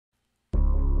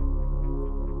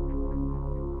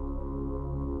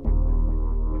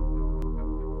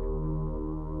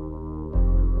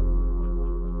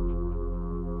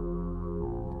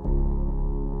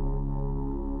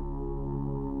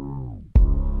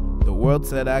world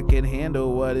said I could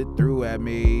handle what it threw at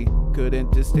me.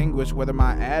 Couldn't distinguish whether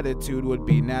my attitude would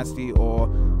be nasty or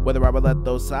whether I would let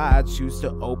those sides choose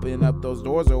to open up those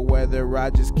doors, or whether I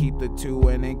just keep the two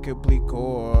an incomplete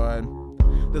chord.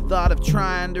 The thought of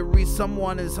trying to reach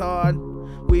someone is hard.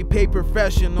 We pay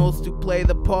professionals to play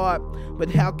the part,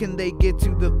 but how can they get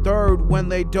to the third when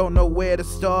they don't know where to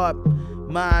start?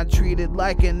 Mine treated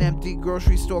like an empty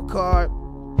grocery store cart.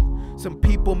 Some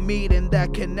people meet and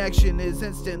that connection is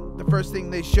instant. The first thing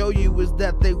they show you is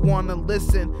that they wanna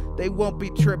listen. They won't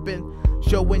be tripping,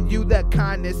 showing you that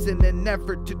kindness in an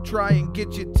effort to try and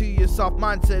get you to your soft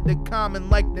mindset and common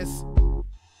likeness.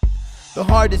 The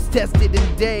heart is tested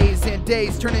in days, and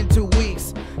days turn into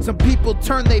weeks. Some people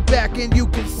turn their back and you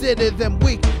consider them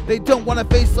weak. They don't want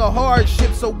to face a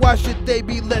hardship, so why should they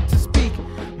be let to speak?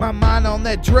 My mind on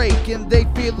that Drake and they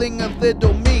feeling a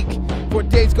little meek. 4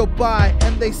 days go by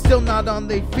and they still not on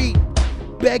their feet,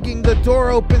 begging the door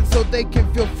open so they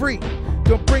can feel free.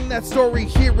 Don't bring that story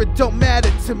here, it don't matter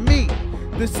to me.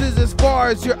 This is as far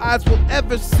as your eyes will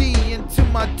ever see into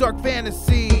my dark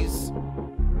fantasies.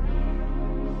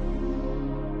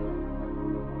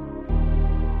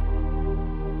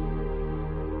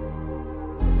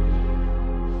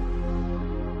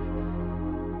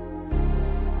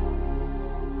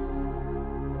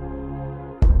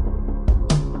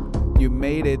 You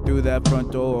made it through that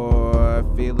front door,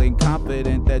 feeling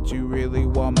confident that you really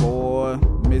want more.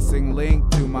 Missing link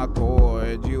to my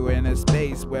chord, you in a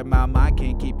space where my mind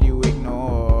can't keep you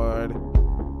ignored.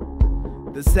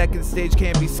 The second stage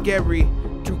can be scary,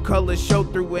 true colors show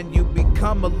through when you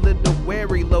become a little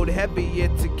wary. Load heavy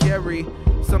yet to carry,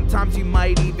 sometimes you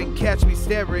might even catch me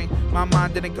staring. My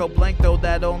mind didn't go blank though,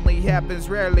 that only happens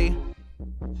rarely.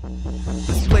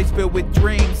 This place filled with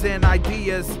dreams and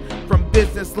ideas, from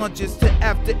business lunches to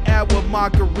after-hour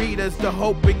margaritas, to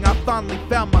hoping I finally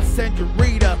found my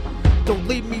senorita. Don't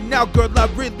leave me now, girl, I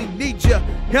really need ya.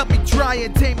 Help me try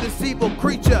and tame this evil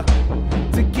creature.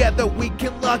 Together we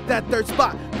can lock that third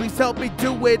spot. Please help me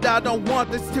do it, I don't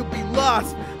want this to be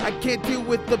lost. I can't deal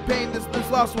with the pain this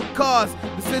loss will cause.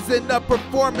 This isn't a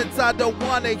performance, I don't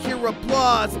want to hear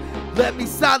applause. Let me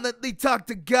silently talk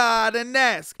to God and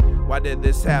ask, why did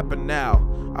this happen now?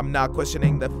 I'm not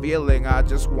questioning the feeling, I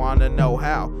just wanna know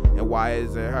how, and why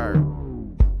is it her?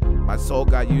 My soul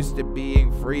got used to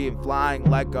being free and flying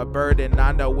like a bird, and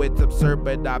I know it's absurd,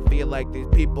 but I feel like these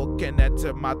people can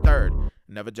enter my third.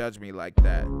 Never judge me like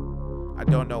that. I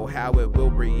don't know how it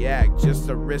will react, just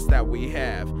a risk that we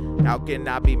have. How can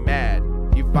I be mad?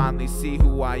 You finally see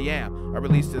who I am. I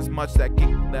released as much that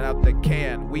can let out the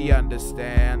can. We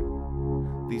understand.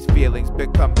 These feelings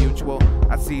become mutual.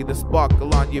 I see the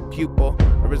sparkle on your pupil.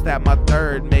 Or is that my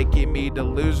third making me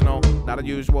delusional? Not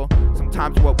unusual.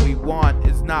 Sometimes what we want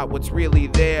is not what's really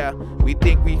there. We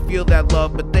think we feel that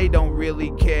love, but they don't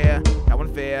really care. How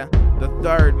unfair. The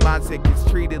third mindset gets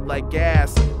treated like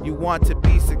gas. You want to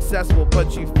be successful,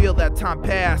 but you feel that time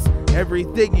pass.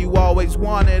 Everything you always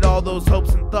wanted, all those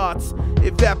hopes and thoughts,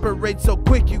 evaporate so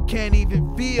quick you can't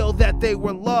even feel that they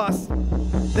were lost.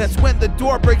 That's when the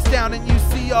door breaks down and you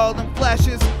see all them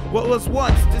flashes. What was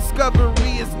once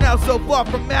discovery is now so far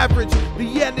from average.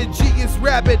 The energy is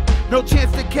rabid, no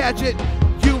chance to catch it.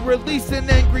 You release an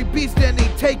angry beast and he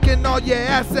taking all your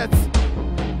assets.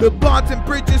 The bonds and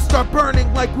bridges start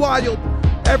burning like wild.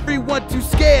 Everyone too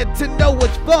scared to know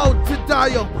which phone to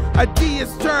dial.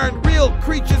 Ideas turn, real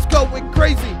creatures going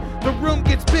crazy. The room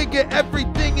gets bigger,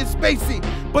 everything is spacey.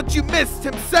 But you missed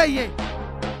him saying,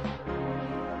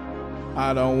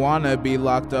 I don't wanna be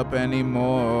locked up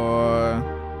anymore.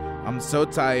 I'm so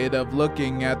tired of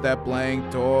looking at that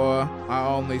blank door. I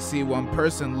only see one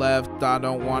person left, I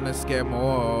don't wanna scare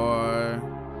more.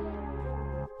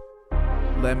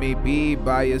 Let me be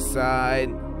by your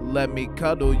side, let me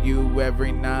cuddle you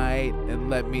every night, and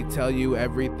let me tell you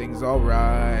everything's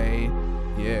alright,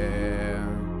 yeah.